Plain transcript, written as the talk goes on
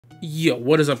Yo,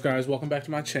 what is up, guys? Welcome back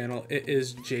to my channel. It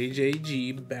is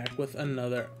JJG back with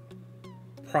another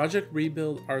Project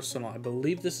Rebuild Arsenal. I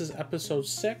believe this is episode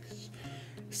 6.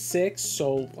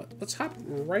 So let's hop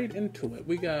right into it.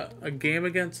 We got a game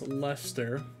against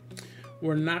Leicester.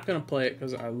 We're not going to play it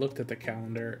because I looked at the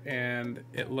calendar and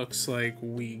it looks like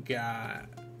we got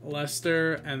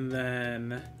Leicester and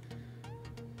then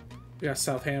we got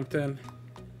Southampton,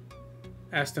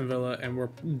 Aston Villa, and we're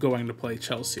going to play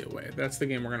Chelsea away. That's the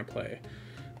game we're going to play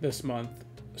this month.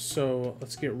 So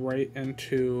let's get right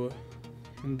into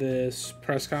this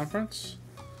press conference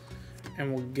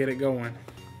and we'll get it going.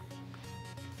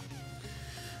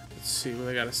 Let's see what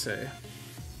they got to say.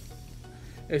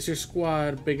 Is your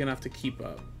squad big enough to keep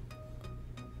up?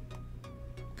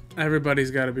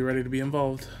 Everybody's got to be ready to be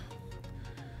involved.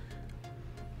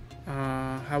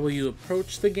 How will you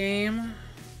approach the game?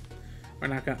 We're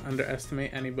not going to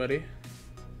underestimate anybody.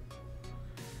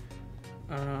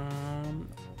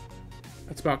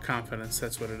 It's about confidence.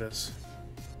 That's what it is.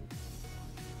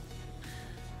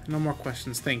 No more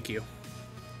questions. Thank you.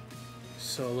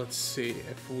 So let's see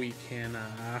if we can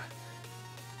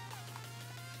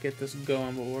get this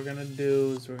going. What we're going to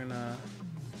do is we're going to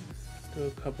do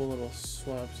a couple little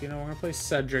swaps. You know, we're going to play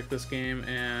Cedric this game,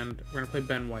 and we're going to play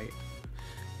Ben White.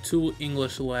 2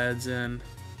 English lads in.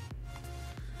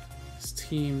 This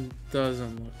team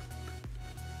doesn't look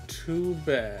too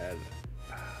bad.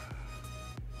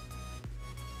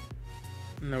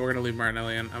 No, we're going to leave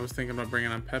Martinelli in. I was thinking about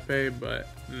bringing on Pepe, but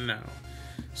no.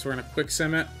 So we're going to quick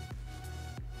sim it.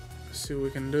 See what we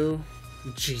can do.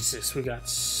 Jesus, we got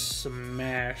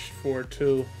smashed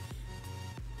 4-2.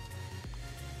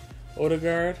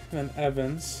 Odegaard, then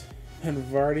Evans, then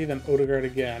Vardy, then Odegaard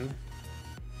again.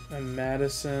 And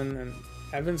Madison, and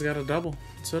Evans got a double.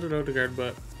 So did Odegaard,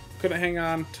 but couldn't hang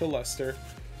on to Leicester.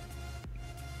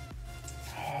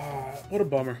 What a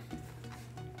bummer.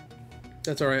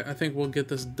 That's alright. I think we'll get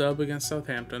this dub against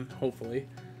Southampton, hopefully.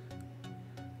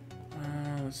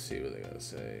 Let's see what they gotta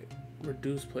say.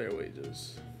 Reduce player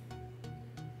wages.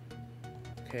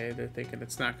 Okay, they're thinking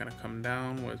it's not gonna come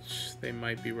down, which they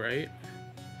might be right.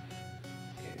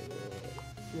 Okay,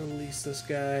 we'll release this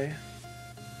guy.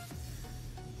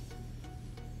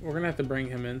 We're gonna have to bring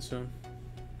him in soon.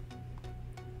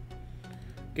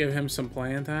 Give him some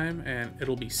playing time, and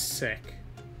it'll be sick.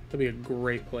 He'll be a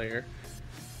great player.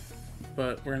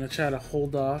 But we're gonna try to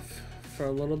hold off for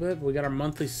a little bit. We got our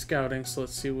monthly scouting, so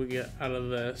let's see what we get out of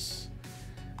this.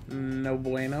 No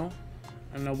bueno.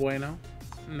 No bueno.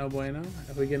 No bueno.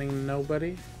 Are we getting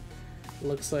nobody?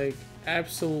 Looks like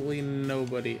absolutely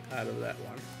nobody out of that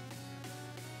one.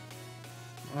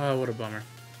 Oh, what a bummer.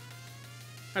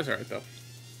 That's alright, though.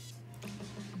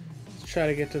 Let's try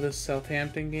to get to this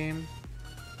Southampton game.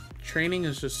 Training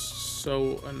is just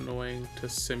so annoying to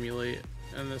simulate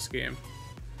in this game.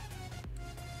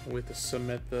 We have to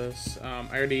submit this. I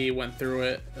already went through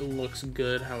it. It looks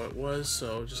good how it was,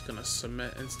 so I'm just gonna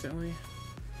submit instantly.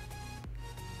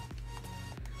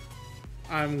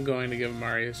 I'm going to give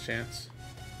Mari his chance.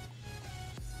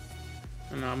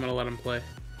 No, I'm gonna let him play.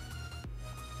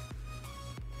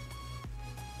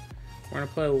 We're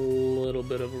gonna play a little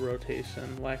bit of a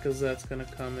rotation. Lacazette's gonna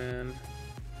come in.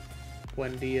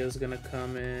 Buendia's gonna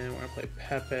come in. We're gonna play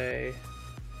Pepe.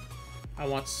 I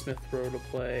want Smith Rowe to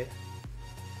play.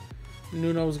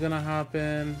 Nuno's gonna hop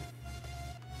in.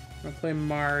 I'm gonna play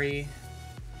Mari.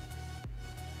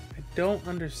 I don't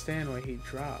understand why he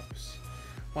drops.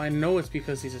 Well, I know it's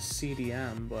because he's a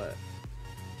CDM, but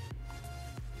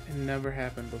it never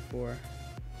happened before.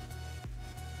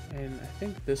 And I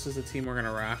think this is the team we're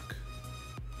gonna rock.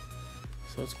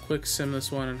 So let's quick sim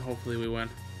this one and hopefully we win.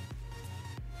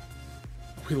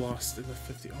 We lost in the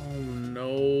 50. Oh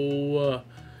no.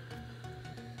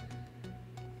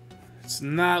 It's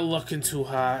not looking too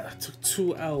hot. I took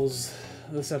 2 L's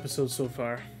this episode so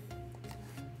far.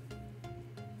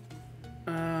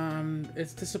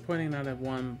 It's disappointing not to have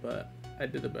won, but I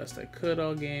did the best I could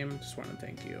all game. Just want to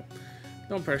thank you.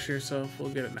 Don't pressure yourself. We'll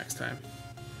get it next time.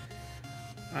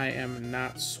 I am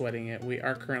not sweating it. We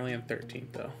are currently in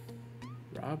 13th, though.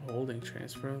 Rob Holding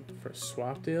transfer for a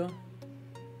swap deal?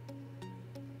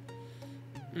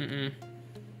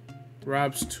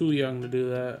 Rob's too young to do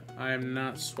that. I am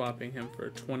not swapping him for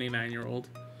a 29-year-old.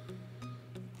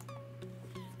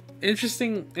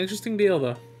 Interesting deal,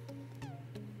 though.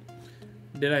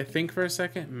 Did I think for a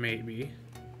second? Maybe.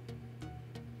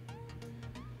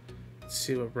 Let's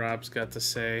see what Rob's got to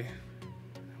say.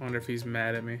 I wonder if he's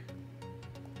mad at me.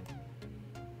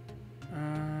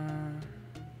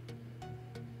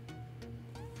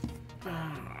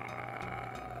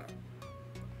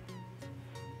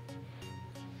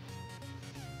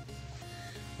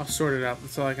 I'll sort it out.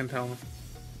 That's all I can tell him.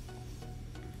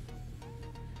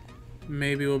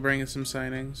 Maybe we'll bring in some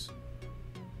signings.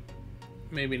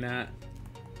 Maybe not.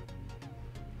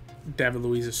 David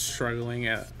Luiz is struggling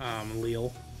at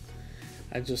Lille.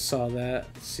 I just saw that.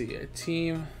 Let's see, a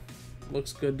team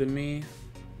looks good to me.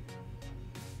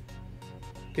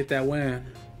 Get that win.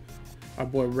 Our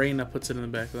boy Reyna puts it in the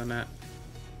back of the net.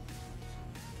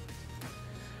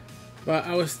 But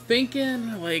I was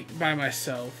thinking, like, by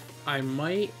myself, I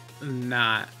might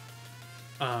not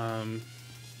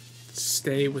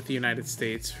stay with the United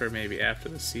States for maybe after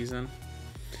the season,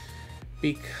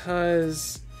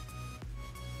 because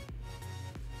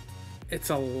it's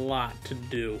a lot to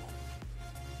do.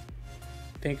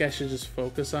 I think I should just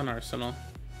focus on Arsenal.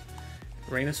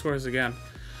 Reyna scores again.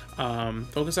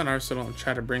 Focus on Arsenal and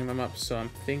try to bring them up. So I'm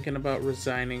thinking about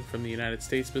resigning from the United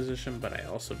States position, but I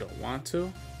also don't want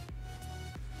to.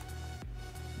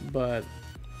 But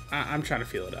I'm trying to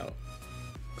feel it out.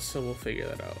 So we'll figure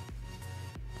that out.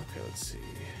 Okay, let's see.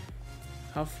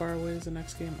 How far away is the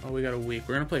next game? Oh, we got a week.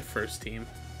 We're going to play first team.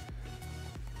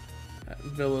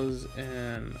 Villa's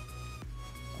in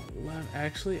 11.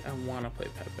 Actually, I want to play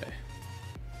Pepe.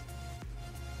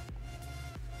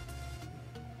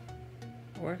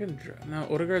 Or I can draw. No,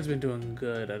 Odegaard's been doing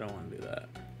good. I don't want to do that.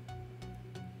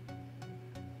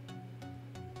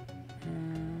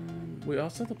 We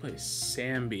also have to play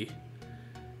Sambi.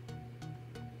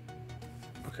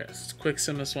 Okay, so quick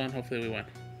sim this one. Hopefully we win.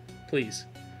 Please.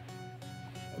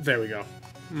 There we go.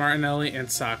 Martinelli and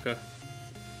Saka.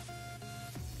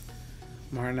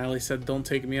 Martinelli said, don't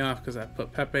take me off, because I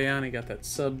put Pepe on. He got that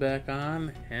sub back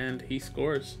on, and he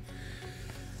scores.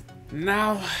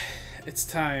 Now, it's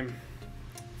time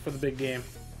for the big game.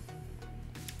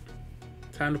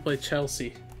 Time to play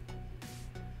Chelsea.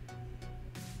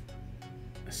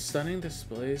 Stunning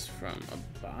displays from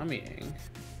Aubameyang.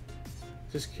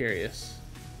 Just curious.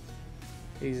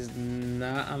 He's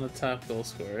not on the top goal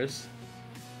scorers.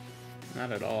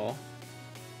 Not at all.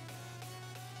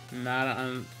 Not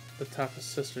on the top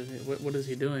assisters. What is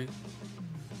he doing?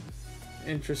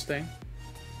 Interesting.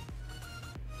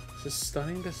 Just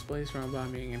stunning displays from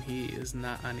Aubameyang, and he is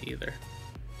not on either.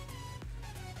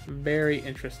 Very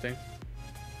interesting.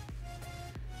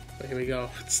 But here we go.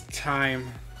 It's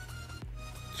time.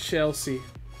 Chelsea.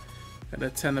 Gotta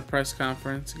attend the press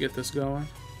conference to get this going.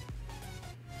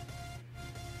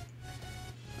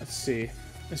 Let's see.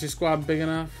 Is your squad big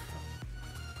enough?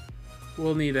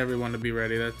 We'll need everyone to be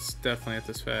ready. That's definitely at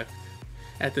this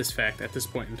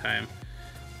point in time.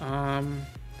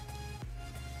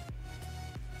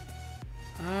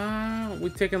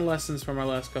 We've taken lessons from our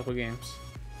last couple games.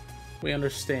 We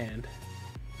understand.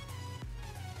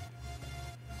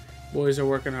 Boys are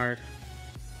working hard.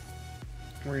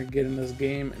 We're going to get in this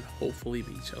game and hopefully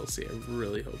beat Chelsea. I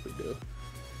really hope we do.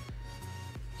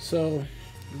 So,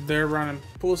 they're running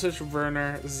Pulisic,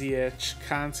 Werner, Ziyech,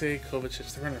 Kante,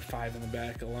 Kovacic. They're running 5 in the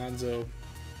back. Alonso,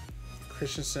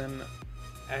 Christensen,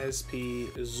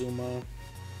 Aspi, Zuma,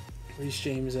 Reece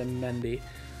James, and Mendy.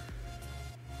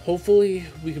 Hopefully,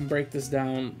 we can break this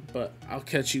down, but I'll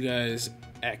catch you guys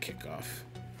at kickoff.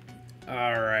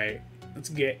 Alright, let's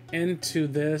get into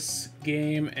this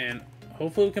game, and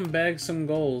hopefully we can bag some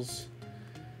goals.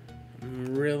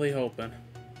 I'm really hoping.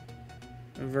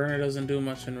 And Werner doesn't do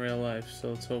much in real life, so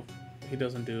let's hope he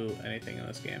doesn't do anything in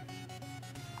this game.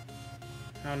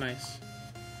 How nice.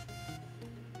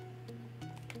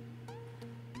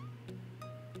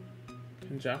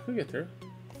 Can Jocko get through?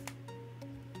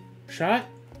 Shot?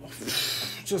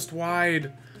 Just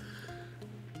wide.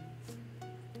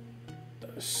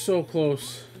 So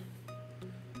close.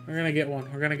 We're gonna get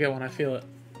one. We're gonna get one. I feel it.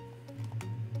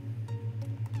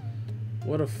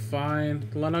 What a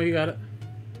find. Leno, you got it.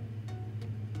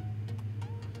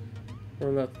 What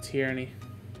about Tierney?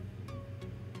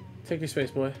 Take your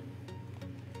space, boy.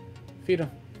 Feed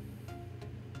him.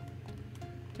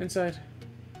 Inside.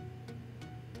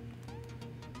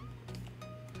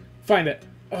 Find it.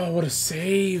 Oh, what a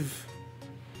save.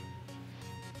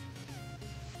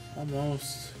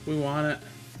 Almost. We want it.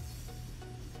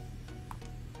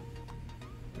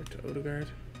 Back to Odegaard.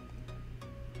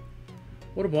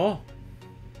 What a ball.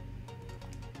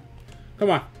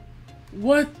 Come on.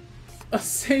 What? A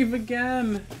save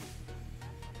again.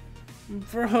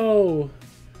 Bro.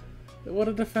 What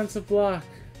a defensive block.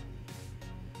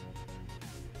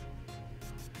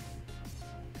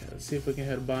 Okay, let's see if we can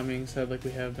hit Aubameyang's head like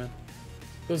we have been.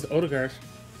 Goes to Odegaard.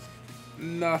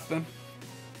 Nothing.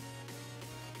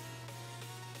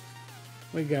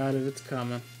 We got it. It's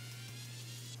coming.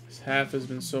 This half has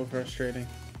been so frustrating.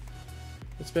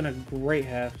 It's been a great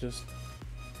half. Just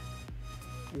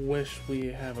wish we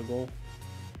have a goal.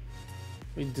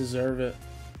 We deserve it.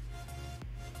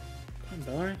 Come on,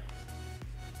 Bellerin.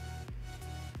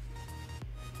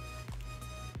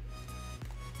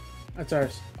 That's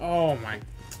ours. Oh my.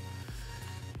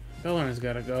 Bellerin's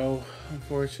gotta go,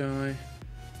 unfortunately.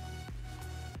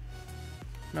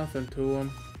 Nothing to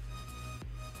him.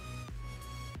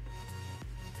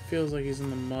 Feels like he's in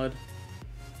the mud.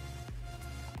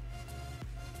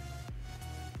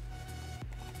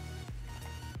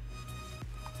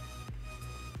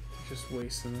 Just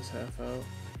wasting this half out.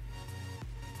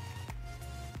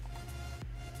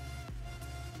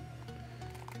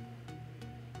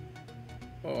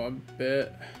 Oh, a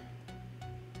bit.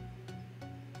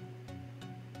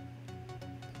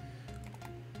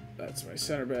 That's my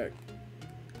center back.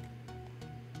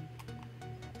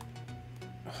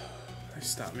 Oh, they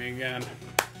stopped me again.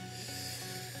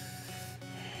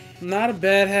 Not a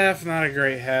bad half, not a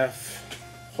great half.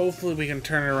 Hopefully we can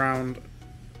turn it around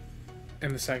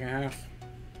in the second half.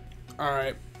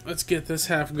 Alright, let's get this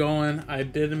half going. I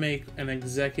did make an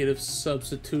executive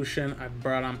substitution. I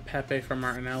brought on Pepe for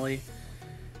Martinelli.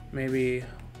 Maybe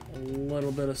a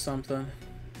little bit of something.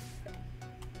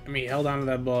 I mean, he held on to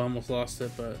that ball, almost lost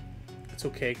it, but it's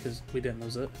okay because we didn't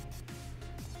lose it.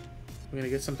 We're gonna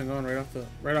get something going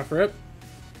right off rip.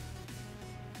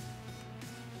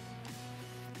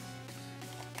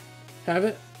 Have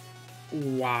it?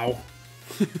 Wow.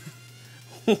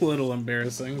 A little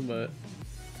embarrassing, but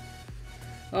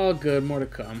all good. More to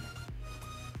come.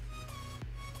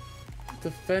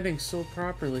 Defending so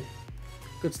properly.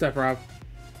 Good step, Rob.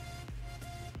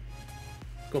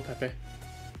 Go, Pepe.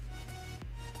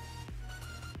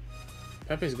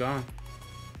 Pepe's gone.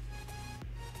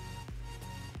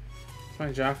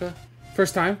 Fine, Xhaka.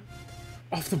 First time.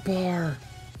 Off the bar.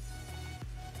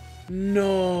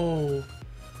 No.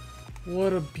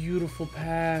 What a beautiful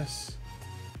pass.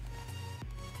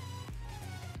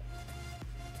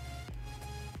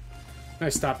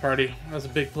 Nice stop, Party. That was a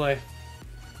big play.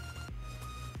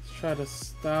 Let's try to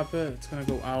stop it. It's going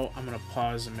to go out. I'm going to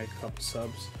pause and make a couple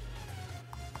subs.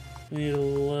 We need a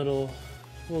little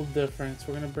difference.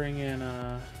 We're going to bring in...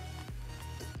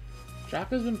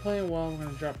 Xhaka's been playing well. We're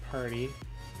going to drop Party.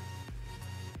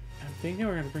 I'm thinking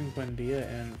we're going to bring Buendia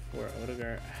in for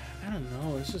Odegaard. I don't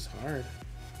know. It's just hard.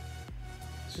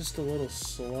 It's just a little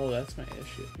slow. That's my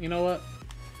issue. You know what?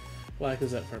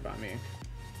 Lacazette for Aubameyang.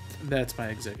 That's my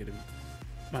executive.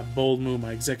 My bold move,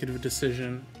 my executive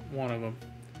decision. One of them.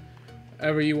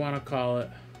 Whatever you want to call it.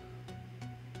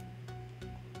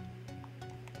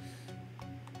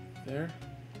 There.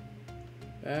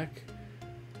 Back.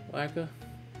 Laka.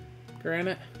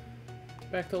 Granite.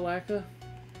 Back to Laka.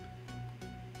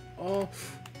 Oh.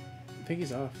 I think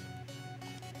he's off.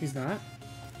 He's not?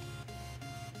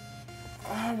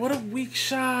 Oh, what a weak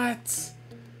shot! This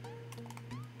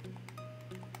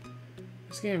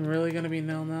game really gonna be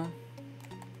 0-0?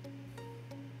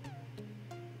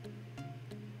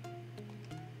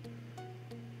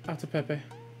 Out to Pepe.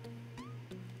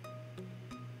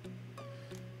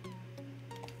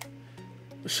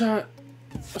 Shot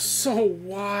so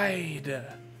wide.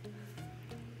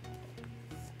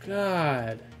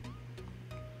 God.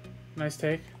 Nice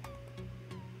take.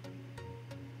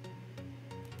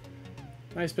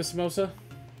 Nice Bisimosa.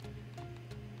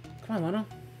 Come on, Leno.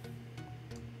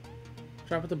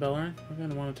 Drop it to Bellerin. We're going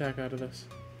to want to attack out of this.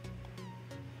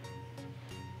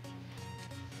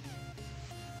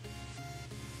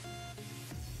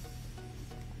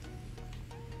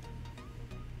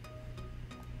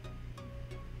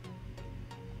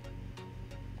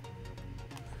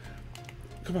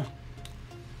 Come on.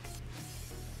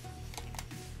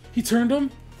 He turned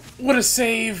him? What a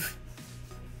save!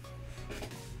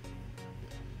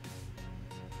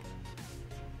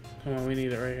 Come on, we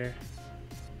need it right here.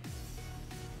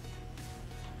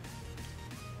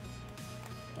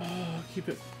 Oh, keep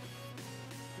it.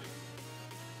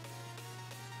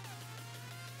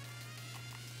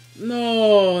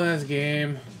 No, that's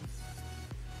game.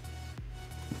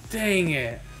 Dang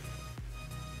it.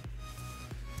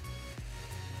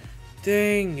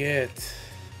 Dang it.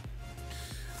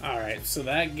 Alright, so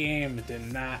that game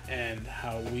did not end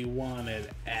how we wanted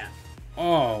at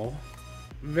all.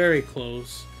 Very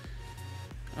close.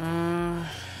 Wow.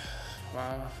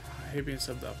 I hate being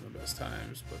subbed off in the best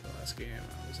times, but the last game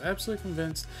I was absolutely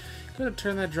convinced. Could have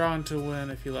turned that draw into a win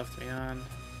if you left me on.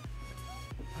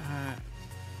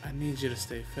 I need you to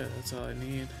stay fit. That's all I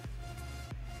need.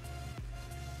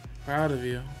 Proud of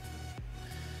you.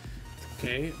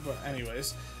 Okay, but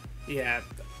anyways, yeah,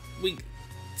 we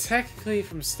technically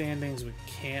from standings we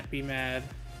can't be mad.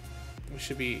 We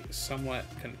should be somewhat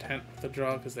content with the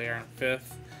draw because they are in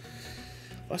 5th.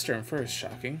 Leicester in 1st,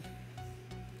 shocking.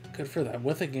 good for them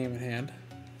with a game in hand.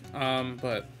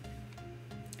 But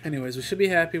anyways, we should be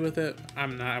happy with it.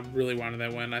 I really wanted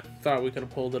that win. I thought we could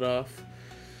have pulled it off,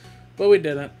 but we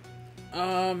didn't.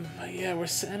 Yeah, we're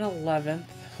sitting 11th.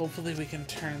 Hopefully we can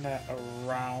turn that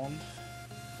around.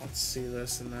 Let's see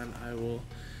this, and then I will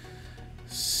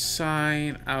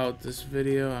sign out this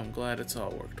video. I'm glad it's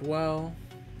all worked well.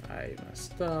 I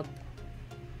messed up.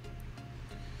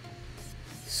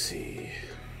 Let's see.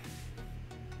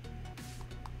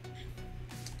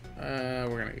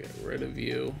 We're gonna get rid of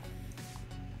you.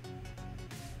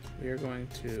 We are going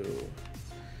to...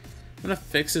 I'm gonna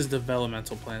fix his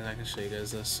developmental plan. I can show you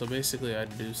guys this. So basically I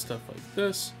do stuff like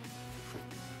this.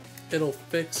 It'll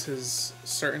fix his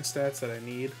certain stats that I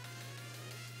need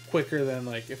quicker than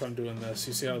like if I'm doing this.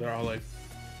 You see how they're all like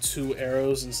 2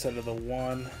 arrows instead of the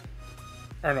 1,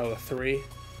 or no, the 3.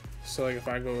 So like if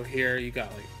I go here, you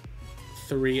got like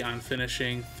 3 on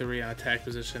finishing, 3 on attack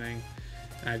positioning,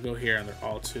 and I go here and they're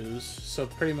all 2s. So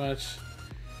pretty much.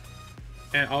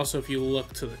 And also, if you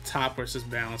look to the top where it says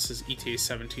balances, ETA is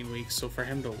 17 weeks. So for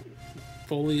him to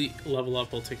fully level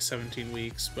up will take 17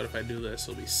 weeks. But if I do this,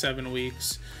 it'll be 7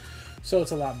 weeks. So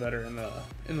it's a lot better in the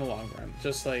long run.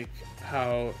 Just like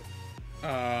how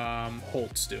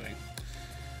Holt's doing.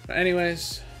 But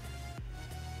anyways,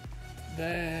 we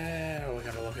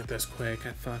gotta look at this quick.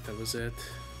 I thought that was it.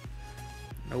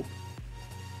 Nope.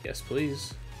 Yes,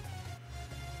 please.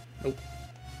 Nope.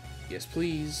 Yes,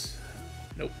 please.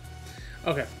 Nope.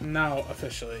 Okay, now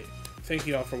officially, thank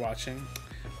you all for watching.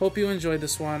 Hope you enjoyed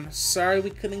this one. Sorry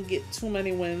we couldn't get too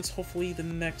many wins. Hopefully the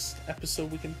next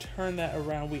episode we can turn that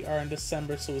around. We are in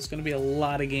December, so it's going to be a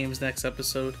lot of games next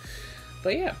episode.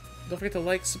 But yeah, don't forget to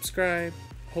like, subscribe.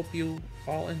 Hope you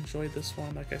all enjoyed this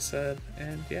one, like I said.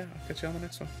 And yeah, I'll catch you on the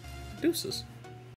next one. Deuces.